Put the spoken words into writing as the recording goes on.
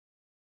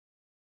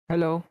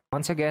Hello,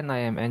 once again, I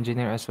am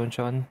Engineer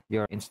Asuncion,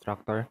 your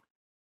instructor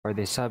for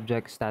the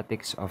subject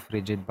statics of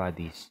rigid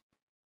bodies.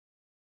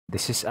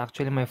 This is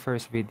actually my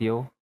first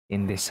video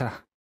in this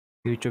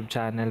YouTube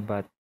channel,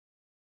 but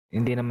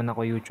hindi naman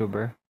ako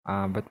YouTuber.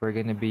 But we're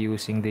gonna be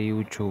using the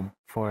YouTube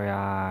for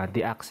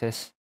the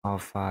access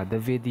of the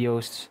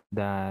videos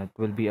that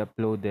will be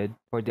uploaded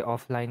for the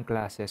offline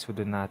classes who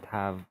do not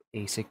have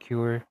a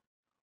secure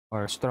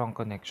or strong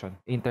connection,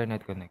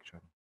 internet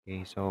connection.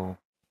 Okay, so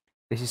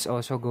this is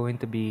also going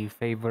to be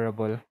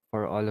favorable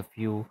for all of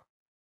you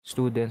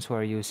students who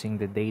are using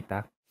the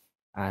data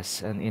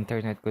as an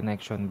internet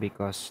connection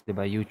because 'di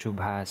ba YouTube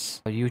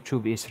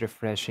is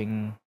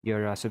refreshing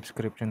your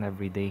subscription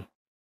every day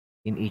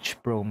in each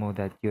promo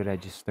that you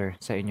register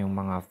sa inyong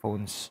mga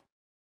phones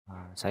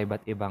sa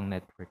iba't ibang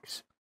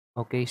networks.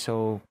 Okay,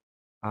 so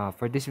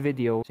for this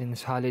video,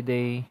 since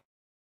holiday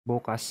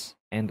bukas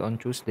and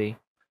on Tuesday,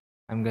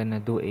 I'm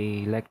gonna do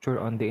a lecture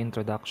on the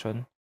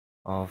introduction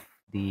of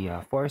the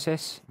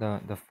forces,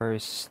 the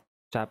first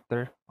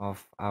chapter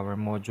of our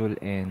module,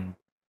 and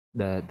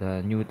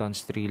the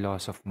Newton's three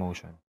laws of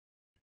motion.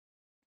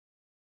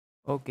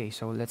 Okay,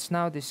 so let's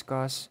now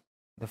discuss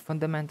the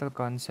fundamental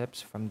concepts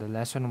from the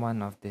lesson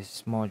 1 of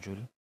this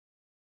module,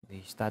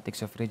 the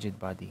statics of rigid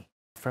body.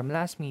 From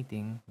last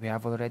meeting, we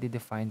have already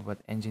defined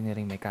what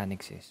engineering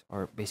mechanics is,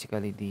 or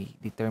basically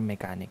the term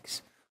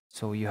mechanics.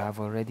 So you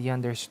have already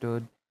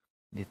understood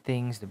the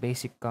things, the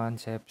basic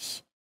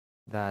concepts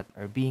that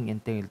are being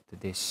entailed to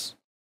this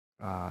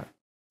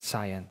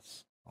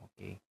science.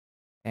 Okay.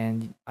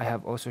 And I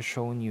have also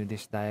shown you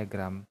this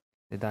diagram,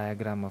 the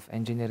diagram of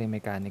engineering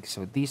mechanics.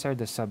 So these are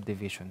the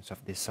subdivisions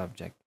of this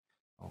subject.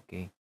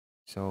 Okay.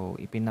 So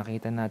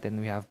ipinakita natin,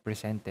 we have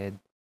presented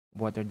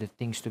what are the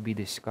things to be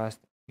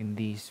discussed in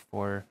these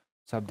four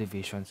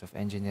subdivisions of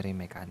engineering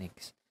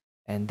mechanics.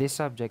 And this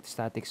subject,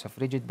 statics of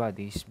rigid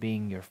bodies,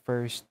 being your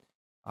first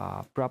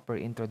proper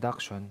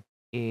introduction,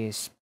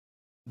 is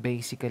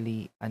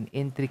basically an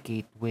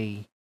intricate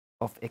way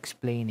of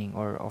explaining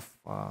or of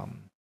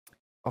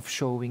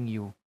showing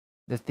you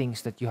the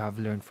things that you have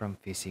learned from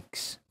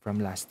physics from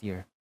last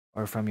year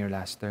or from your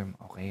last term.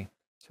 Okay,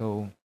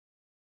 so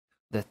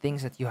the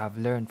things that you have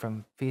learned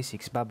from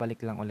physics,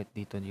 babalik lang ulit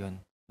dito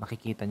yun,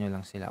 makikita nyo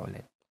lang sila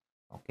ulit.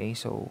 Okay,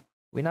 so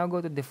we now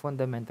go to the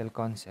fundamental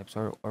concepts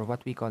or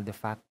what we call the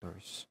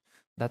factors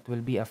that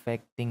will be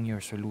affecting your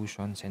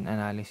solutions and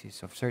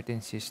analysis of certain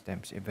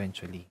systems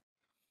eventually.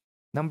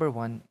 Number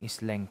 1 is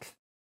length.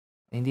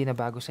 Hindi na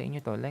bago sa inyo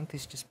to. Length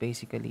is just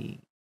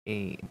basically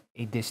a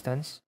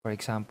distance, for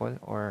example,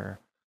 or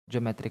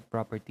geometric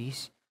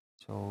properties.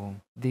 So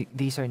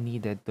these are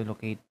needed to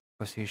locate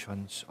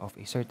positions of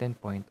a certain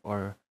point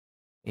or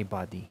a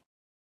body,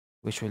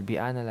 which will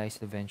be analyzed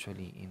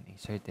eventually in a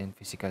certain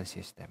physical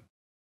system.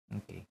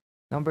 Okay.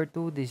 Number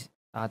 2, this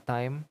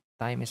time.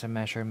 Time is a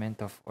measurement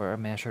of or a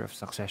measure of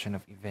succession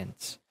of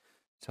events.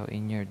 So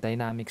in your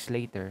dynamics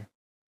later,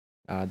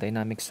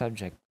 dynamic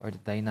subject or the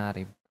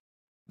dynarib,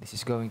 this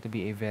is going to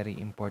be a very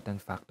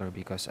important factor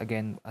because,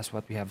 again, as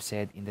what we have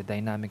said in the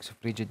dynamics of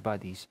rigid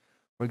bodies,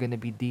 we're going to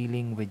be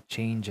dealing with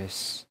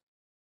changes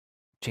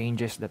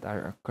that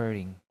are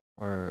occurring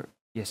or,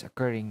 yes,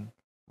 occurring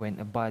when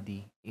a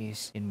body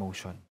is in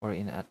motion or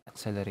in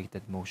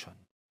accelerated motion.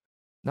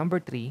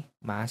 Number 3,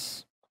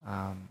 mass.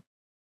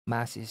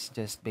 Mass is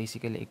just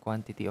basically a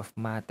quantity of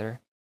matter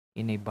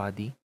in a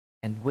body.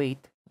 And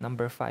weight,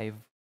 number 5,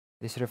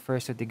 this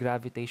refers to the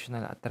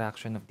gravitational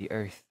attraction of the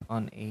earth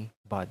on a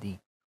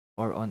body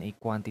or on a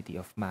quantity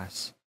of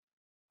mass.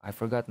 I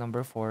forgot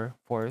number 4,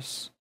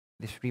 force.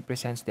 This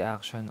represents the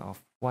action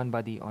of one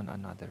body on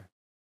another.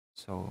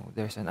 So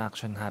there's an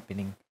action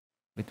happening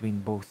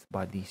between both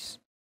bodies,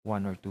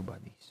 one or two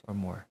bodies or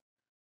more.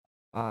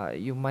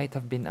 You might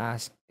have been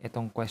asked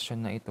itong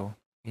question na ito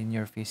in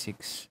your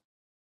physics.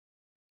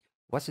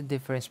 What's the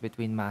difference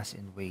between mass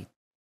and weight?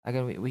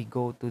 Again, we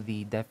go to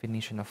the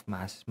definition of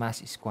mass.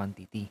 Mass is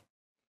quantity.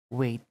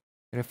 Weight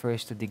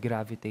refers to the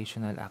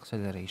gravitational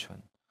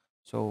acceleration.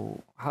 So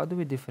how do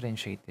we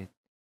differentiate it?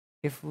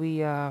 If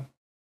we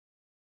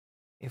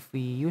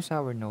use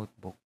our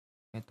notebook,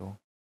 ito,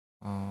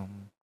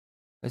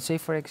 let's say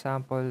for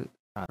example,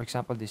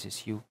 this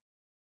is you.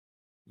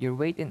 Your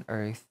weight in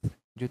Earth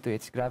due to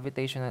its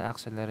gravitational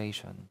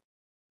acceleration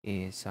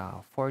is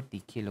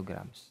 40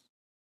 kilograms.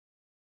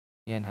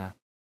 Yan ha.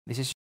 This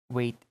is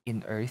weight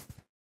in Earth.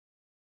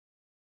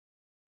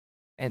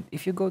 And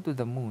if you go to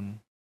the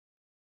moon,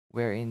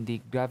 wherein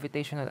the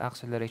gravitational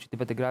acceleration,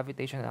 but the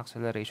gravitational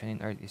acceleration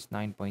in Earth is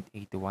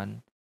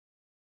 9.81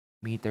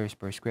 meters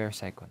per square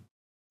second.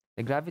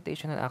 The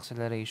gravitational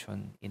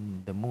acceleration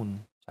in the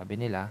moon, sabi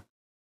nila,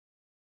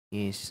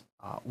 is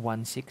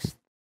 1/6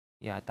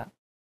 yata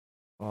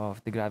of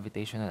the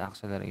gravitational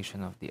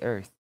acceleration of the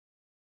Earth.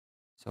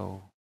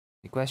 So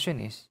the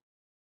question is,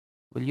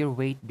 will your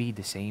weight be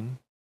the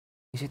same?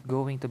 Is it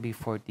going to be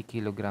 40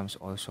 kilograms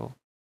also?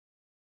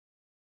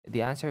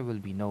 The answer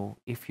will be no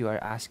if you are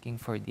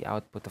asking for the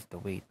output of the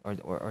weight or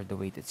the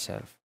weight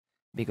itself.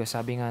 Because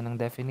sabi nga ng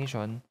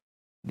definition,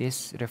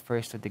 this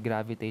refers to the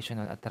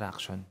gravitational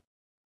attraction.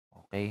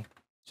 Okay?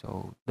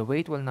 So the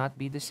weight will not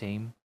be the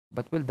same,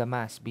 but will the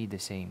mass be the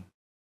same?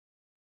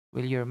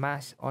 Will your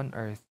mass on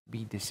Earth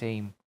be the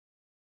same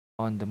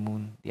on the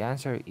moon? The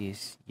answer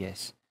is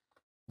yes.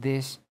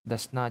 This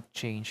does not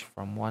change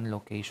from one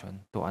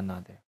location to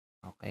another.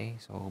 Okay?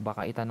 So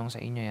baka itanong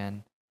sa inyo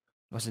yan,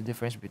 what's the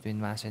difference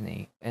between mass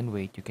and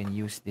weight? You can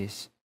use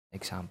this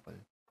example.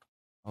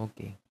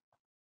 Okay.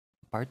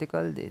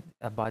 Particle,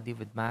 a body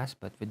with mass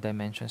but with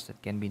dimensions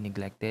that can be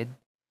neglected.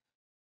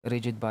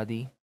 Rigid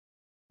body,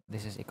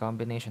 this is a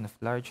combination of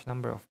large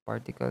number of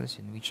particles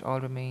in which all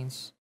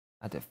remains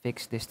at a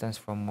fixed distance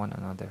from one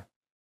another.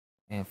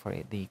 And for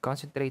the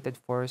concentrated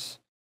force,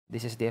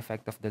 this is the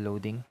effect of the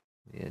loading,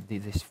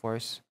 this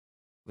force,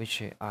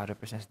 which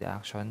represents the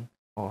action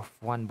of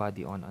one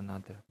body on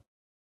another.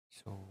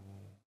 So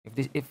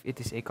if it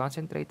is a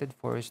concentrated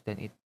force, then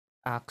it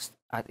acts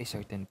at a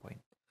certain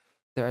point.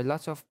 There are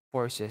lots of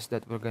forces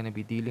that we're going to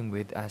be dealing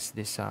with as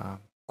this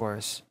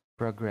course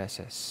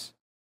progresses.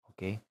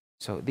 Okay,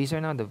 so these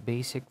are now the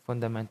basic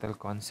fundamental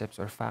concepts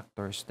or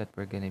factors that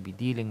we're going to be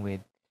dealing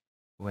with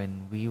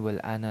when we will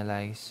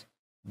analyze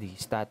the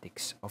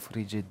statics of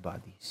rigid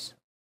bodies.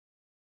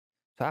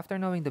 So after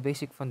knowing the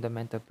basic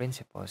fundamental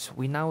principles,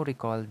 we now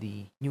recall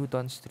the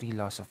Newton's three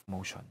laws of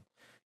motion.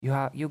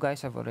 You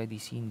guys have already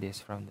seen this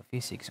from the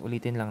physics.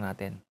 Ulitin lang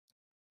natin.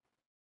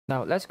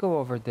 Now, let's go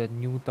over the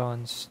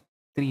Newton's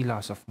three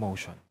laws of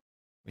motion,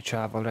 which you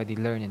have already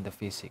learned in the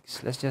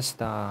physics. Let's just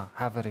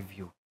have a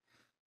review.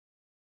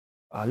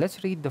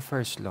 Let's read the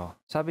first law.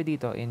 Sabi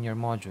dito in your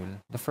module,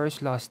 the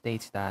first law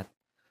states that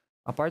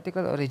a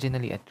particle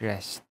originally at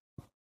rest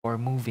or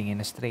moving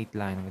in a straight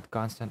line with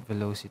constant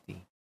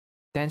velocity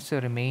tends to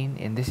remain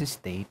in this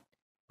state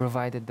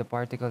provided the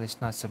particle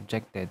is not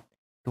subjected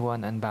to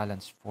an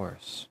unbalanced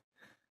force.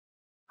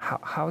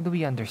 How do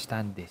we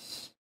understand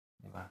this?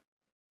 Diba?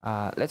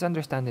 Let's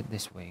understand it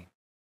this way.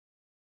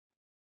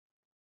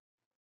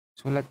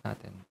 Sulat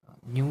natin.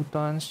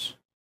 Newton's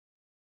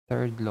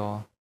third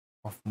law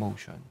of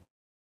motion.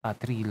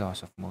 Three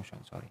laws of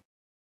motion, sorry.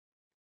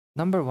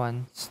 Number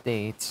one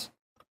states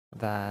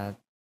that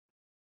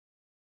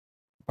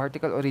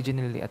particle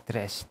originally at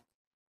rest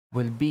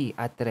will be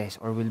at rest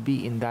or will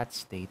be in that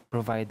state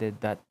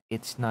provided that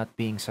it's not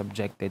being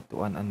subjected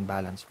to an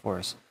unbalanced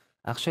force.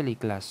 Actually,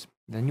 class,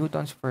 the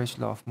Newton's first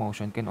law of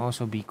motion can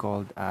also be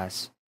called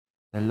as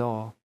the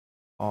law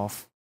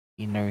of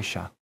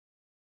inertia.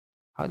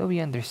 How do we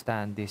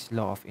understand this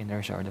law of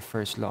inertia or the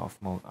first law of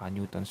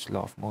Newton's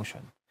law of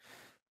motion?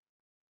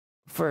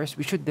 First,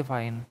 we should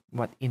define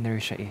what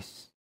inertia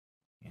is.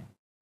 Yeah.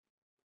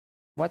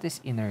 What is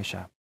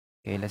inertia?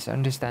 Okay, let's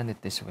understand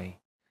it this way.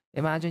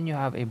 Imagine you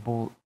have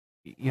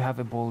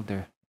a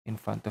boulder in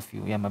front of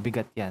you. Yeah,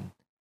 mabigat yan.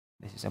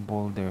 This is a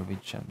boulder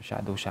with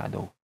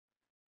shadow.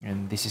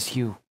 And this is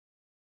you.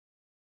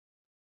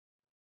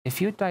 If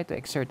you try to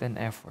exert an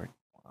effort,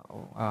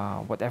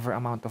 whatever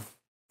amount of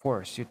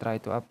force you try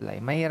to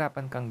apply,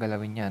 mahirapan kang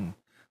galawin yan.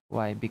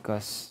 Why?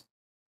 Because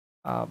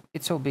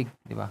it's so big,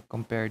 di ba?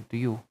 Compared to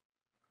you,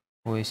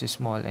 who is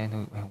small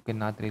and who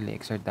cannot really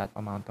exert that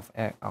amount of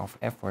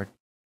effort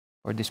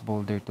for this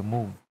boulder to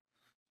move.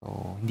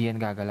 So, hindi yan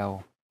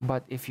gagalaw.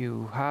 But if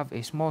you have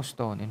a small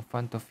stone in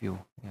front of you,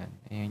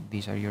 yan,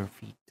 these are your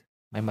feet.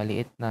 May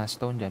maliit na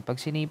stone dyan.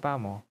 Pag sinipa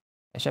mo,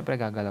 syempre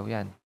gagalaw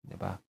yan, di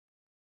ba?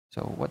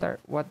 So, what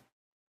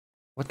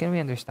can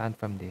we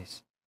understand from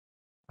this?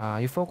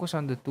 You focus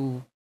on the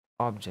two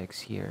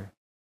objects here.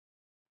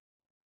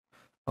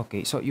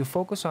 Okay, so you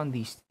focus on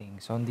these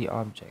things, on the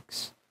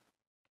objects.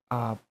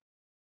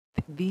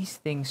 These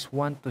things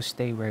want to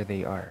stay where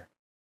they are.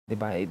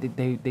 Diba?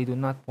 They do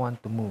not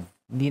want to move.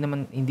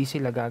 Hindi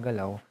sila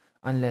gagalaw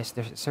unless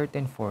there's a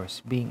certain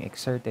force being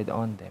exerted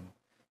on them.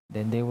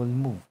 Then they will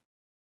move.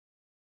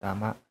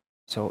 Tama?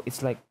 So,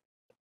 it's like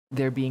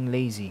they're being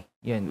lazy.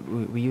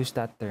 Yan, we use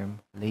that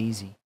term,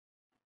 lazy.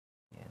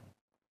 Yan.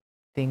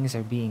 Things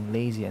are being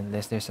lazy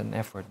unless there's an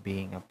effort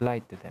being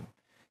applied to them.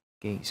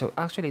 Okay, so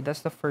actually,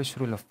 that's the first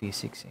rule of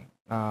physics.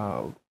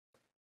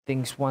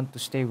 Things want to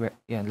stay where...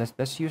 Yeah,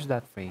 let's use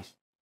that phrase.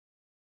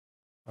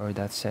 Or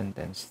that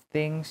sentence.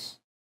 Things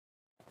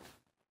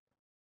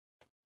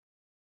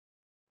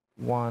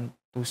want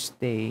to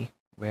stay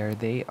where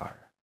they are.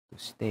 To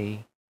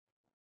stay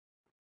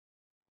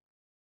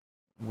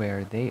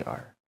where they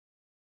are.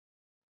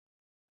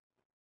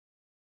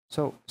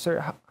 So, sir,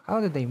 how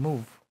do they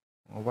move?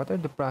 What are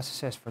the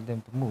processes for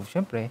them to move?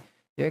 Siyempre,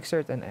 you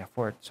exert an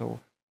effort. So,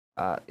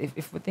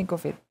 if we think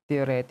of it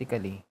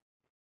theoretically,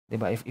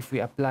 diba, if we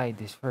apply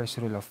this first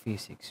rule of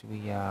physics,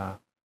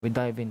 we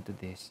dive into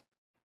this.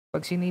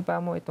 Pag sinipa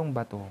mo itong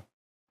bato,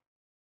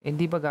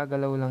 hindi ba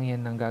gagalaw lang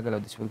yan ng gagalaw?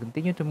 This will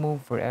continue to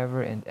move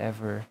forever and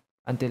ever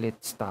until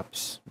it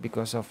stops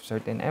because of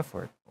certain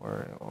effort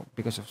or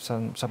because of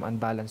some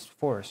unbalanced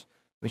force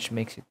which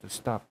makes it to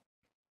stop.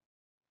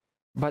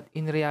 But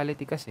in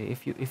reality kasi,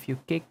 if you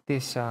kick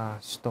this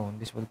stone,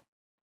 this will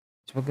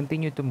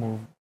continue to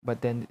move,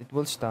 but then it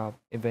will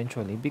stop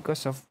eventually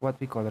because of what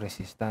we call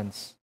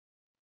resistance.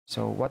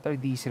 So what are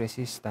these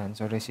resistance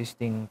or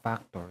resisting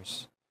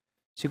factors?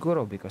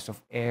 Siguro because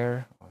of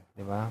air, o,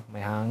 'di ba?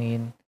 May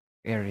hangin,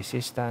 air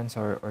resistance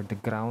or the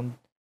ground.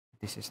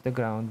 This is the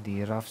ground,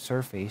 the rough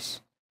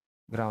surface,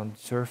 ground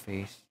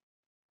surface,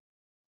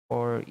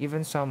 or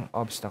even some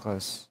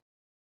obstacles.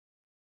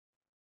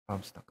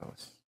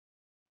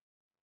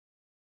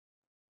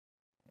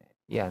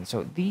 Yeah,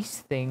 so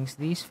these things,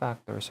 these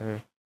factors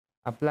are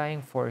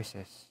applying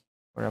forces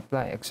or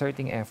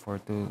exerting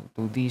effort to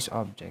these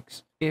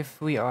objects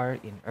if we are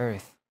in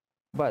Earth.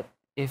 But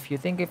if you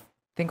think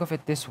of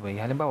it this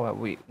way, halimbawa,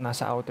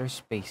 nasa outer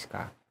space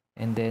ka,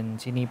 and then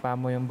sinipa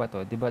mo yung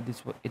bato, di ba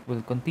it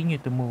will continue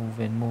to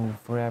move and move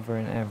forever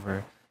and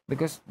ever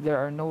because there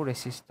are no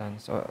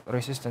resistances or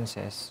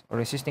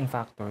resisting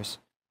factors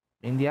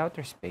in the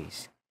outer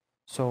space.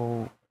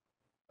 So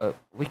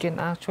we can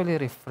actually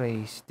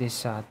rephrase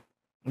this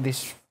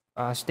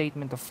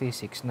statement of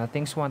physics na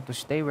things want to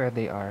stay where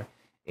they are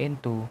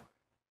into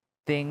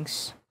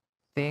things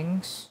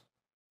things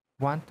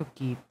want to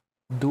keep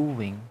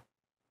doing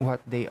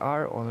what they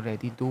are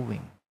already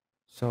doing.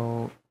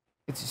 So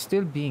it's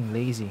still being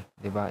lazy,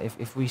 'di ba?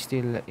 If we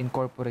still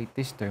incorporate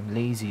this term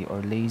lazy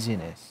or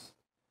laziness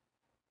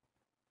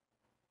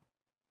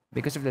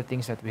because of the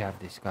things that we have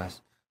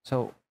discussed.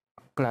 So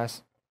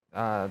class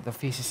the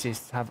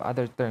physicists have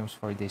other terms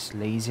for this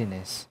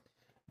laziness.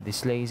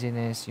 This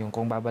laziness, yung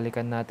kung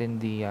babalikan natin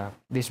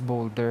this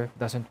boulder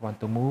doesn't want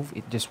to move,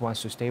 it just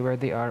wants to stay where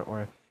they are,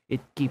 or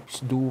it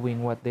keeps doing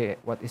what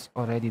is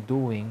already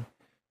doing.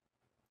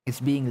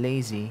 It's being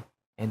lazy,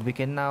 and we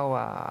can now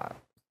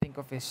think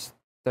of this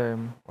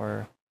term,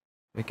 or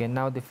we can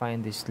now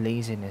define this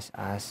laziness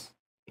as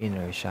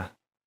inertia.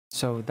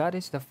 So that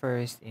is the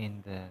first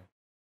in the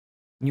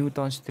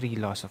Newton's three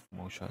laws of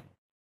motion.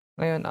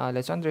 Ngayon,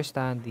 let's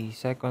understand the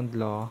second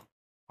law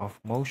of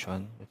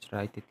motion. Let's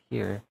write it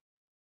here.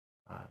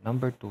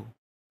 Number 2,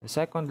 the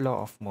second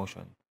law of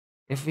motion.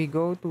 If we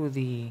go to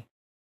the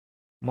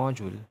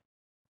module,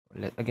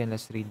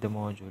 let's read the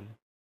module.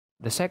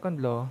 The second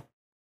law,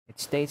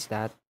 it states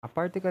that a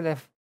particle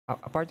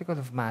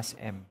of mass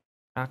m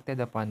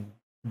acted upon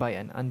by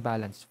an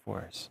unbalanced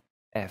force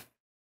F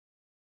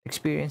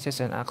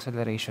experiences an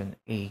acceleration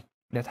a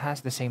that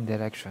has the same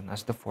direction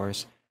as the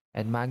force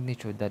and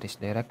magnitude that is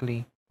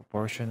directly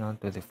proportional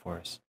to the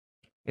force.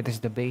 It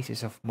is the basis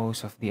of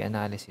most of the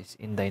analysis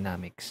in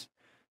dynamics.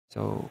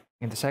 So,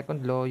 in the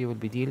second law, you will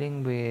be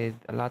dealing with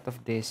a lot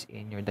of this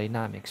in your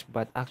dynamics,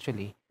 but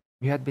actually,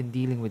 you had been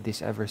dealing with this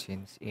ever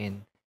since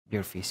in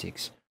your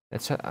physics.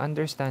 Let's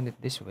understand it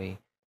this way.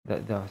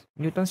 The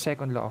Newton's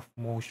second law of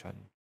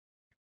motion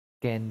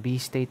can be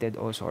stated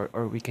also,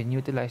 or we can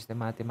utilize the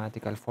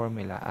mathematical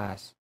formula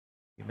as,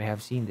 you may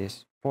have seen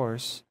this,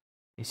 force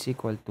is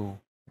equal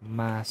to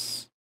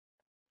mass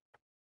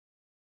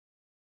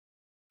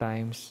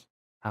times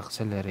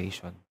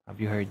acceleration.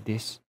 Have you heard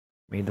this?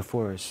 May the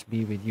force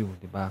be with you,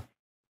 di ba?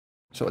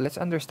 So let's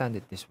understand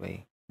it this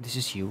way. This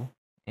is you,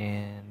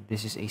 and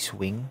this is a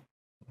swing.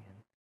 Ayan.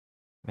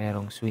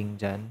 Merong swing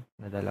dyan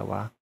na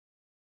dalawa.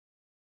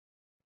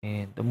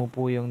 And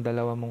umupo yung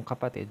dalawa mong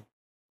kapatid.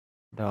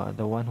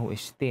 The one who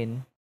is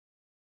thin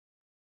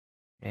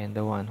and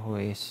the one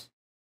who is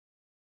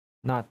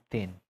not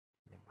thin.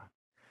 Diba?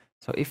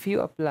 So if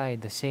you apply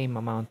the same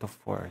amount of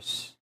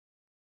force,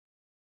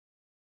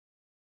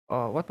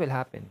 what will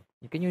happen?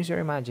 You can use your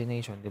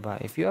imagination, di ba?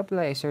 If you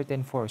apply a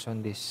certain force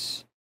on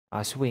this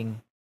swing,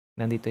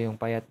 nandito yung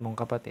payat mong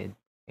kapatid,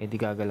 di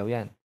gagalaw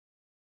yan.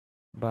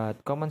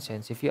 But common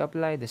sense, if you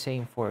apply the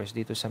same force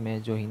dito sa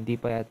medyo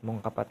hindi payat mong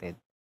kapatid,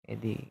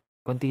 di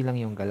konti lang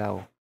yung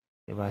galaw.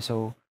 Di ba?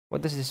 So, what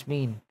does this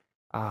mean?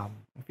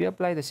 If you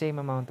apply the same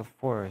amount of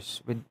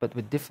force but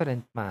with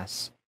different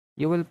mass,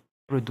 you will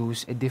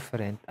produce a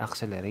different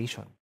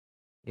acceleration.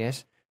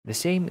 Yes? The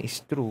same is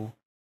true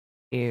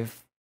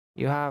if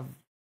you have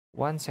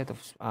one set of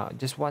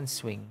just one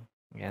swing.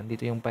 Yan,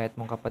 dito yung payat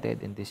mong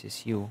kapatid and this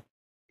is you.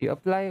 If you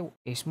apply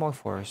a small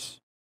force,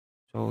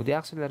 so the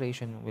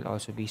acceleration will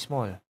also be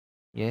small.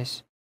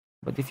 Yes?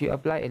 But if you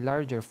apply a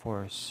larger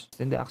force,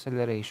 then the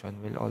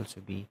acceleration will also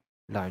be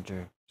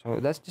larger. So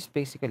that's just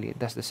basically,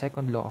 that's the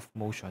second law of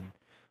motion.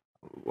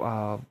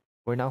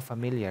 We're now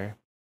familiar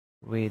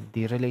with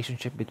the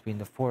relationship between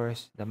the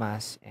force, the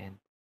mass, and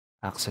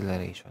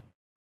acceleration.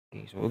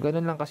 Okay, so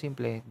ganun lang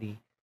kasimple the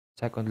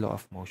second law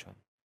of motion.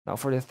 Now,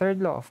 for the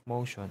third law of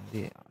motion,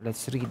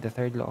 let's read the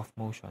third law of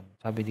motion.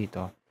 Sabi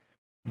dito,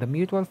 the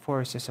mutual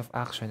forces of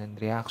action and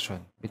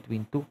reaction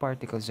between two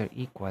particles are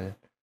equal,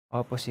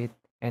 opposite,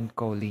 and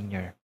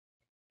collinear.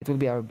 It will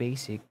be our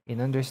basic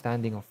in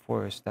understanding of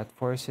force that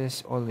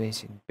forces always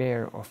in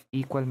pair of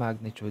equal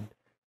magnitude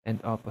and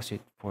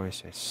opposite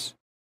forces.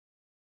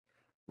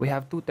 We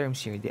have two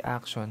terms here, the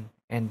action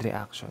and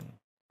reaction.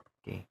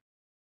 Okay.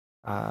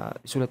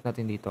 Sulat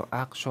natin dito,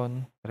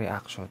 action,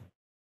 reaction.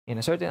 In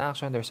a certain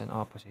action, there's an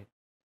opposite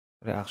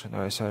reaction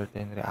or a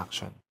certain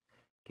reaction.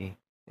 Okay.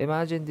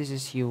 Imagine this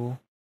is you.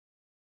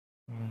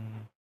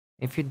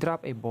 If you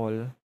drop a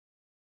ball,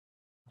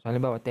 so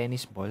halimbawa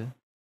tennis ball,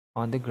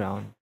 on the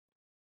ground,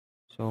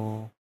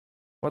 so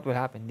what will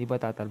happen? Di ba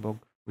tatalbog?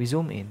 We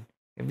zoom in.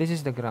 If this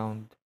is the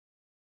ground,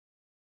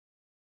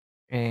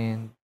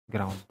 and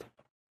ground.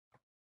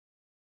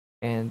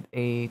 And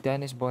a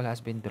tennis ball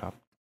has been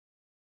dropped.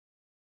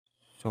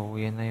 So,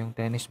 yan na yung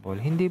tennis ball.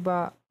 Hindi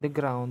ba the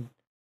ground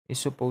is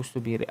supposed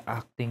to be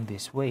reacting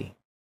this way?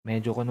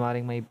 Medyo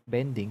kunwaring may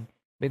bending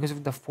because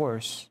of the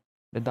force,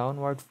 the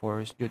downward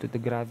force due to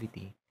the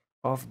gravity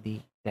of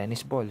the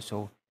tennis ball.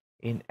 So,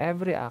 in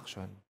every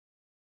action,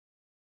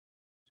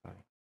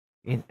 sorry,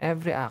 in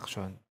every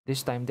action,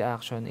 this time the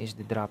action is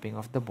the dropping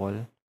of the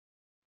ball,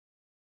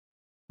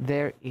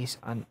 there is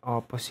an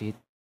opposite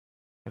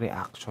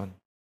reaction.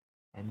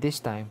 And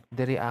this time,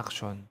 the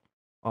reaction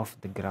of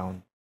the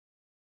ground,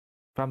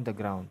 from the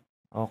ground.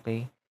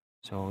 Okay?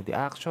 So, the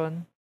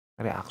action,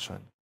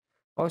 reaction.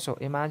 Also,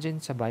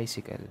 imagine sa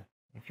bicycle.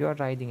 If you are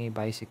riding a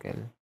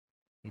bicycle,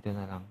 dito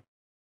na lang.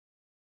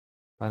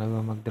 Paano ba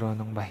mag-draw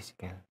ng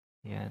bicycle?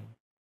 Yan.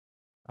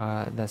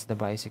 That's the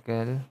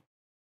bicycle.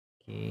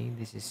 Okay,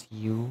 this is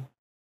you.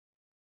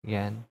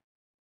 Yan.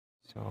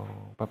 So,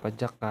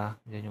 papadyak ka,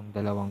 yan yung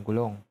dalawang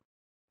gulong.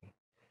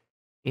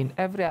 In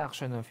every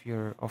action of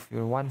your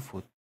one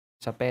foot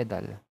sa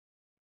pedal,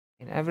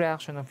 in every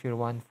action of your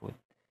one foot,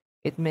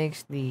 it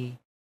makes the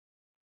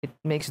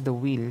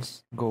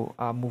wheels go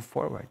move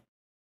forward.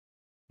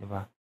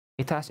 Diba?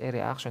 It has a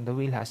reaction. The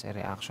wheel has a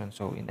reaction.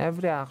 So in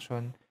every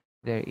action,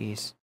 there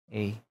is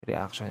a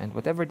reaction. And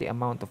whatever the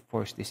amount of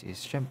force this is,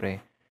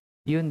 syempre,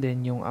 yun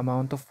din yung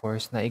amount of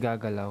force na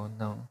igagalaw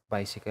ng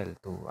bicycle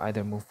to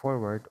either move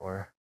forward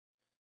or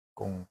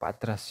kung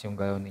patras yung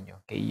galaw ninyo.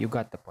 Okay, you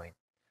got the point.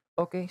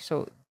 Okay,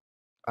 so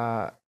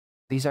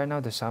these are now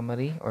the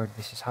summary, or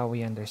this is how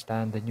we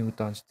understand the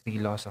Newton's three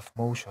laws of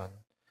motion.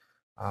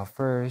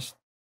 First,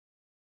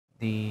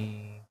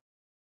 the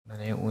ano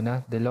na yung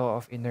una? The law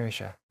of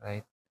inertia,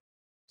 right?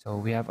 So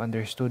we have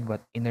understood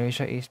what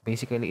inertia is.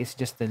 Basically, it's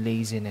just the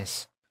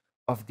laziness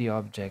of the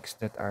objects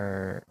that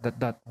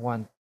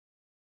want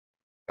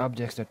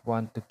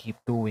to keep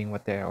doing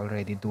what they're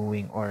already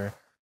doing, or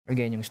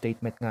again yung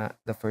statement nga,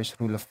 the first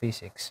rule of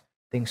physics,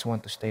 things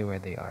want to stay where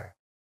they are.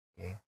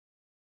 Okay?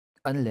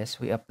 Unless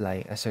we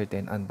apply a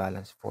certain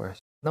unbalanced force.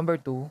 Number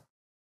two,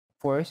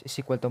 force is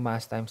equal to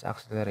mass times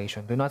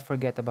acceleration. Do not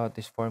forget about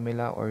this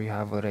formula, or you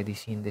have already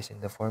seen this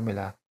in the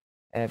formula.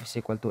 F is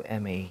equal to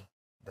ma.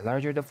 The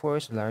larger the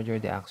force, the larger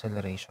the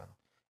acceleration.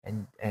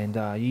 And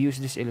you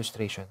use this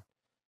illustration,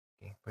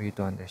 okay, for you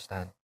to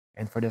understand.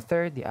 And for the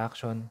third, the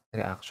action,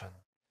 reaction.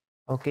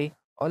 Okay,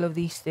 all of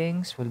these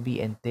things will be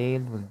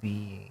entailed, will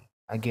be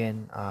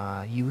again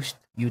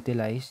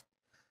utilized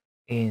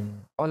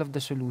in all of the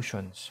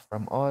solutions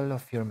from all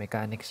of your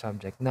mechanics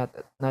subject, not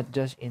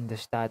just in the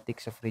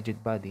statics of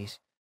rigid bodies,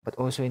 but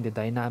also in the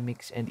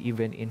dynamics and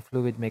even in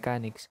fluid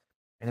mechanics,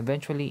 and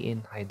eventually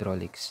in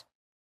hydraulics.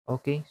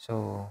 Okay,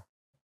 so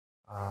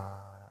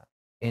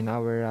in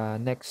our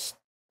next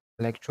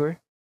lecture,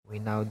 we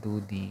now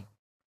do the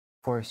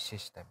force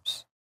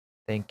systems.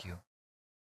 Thank you.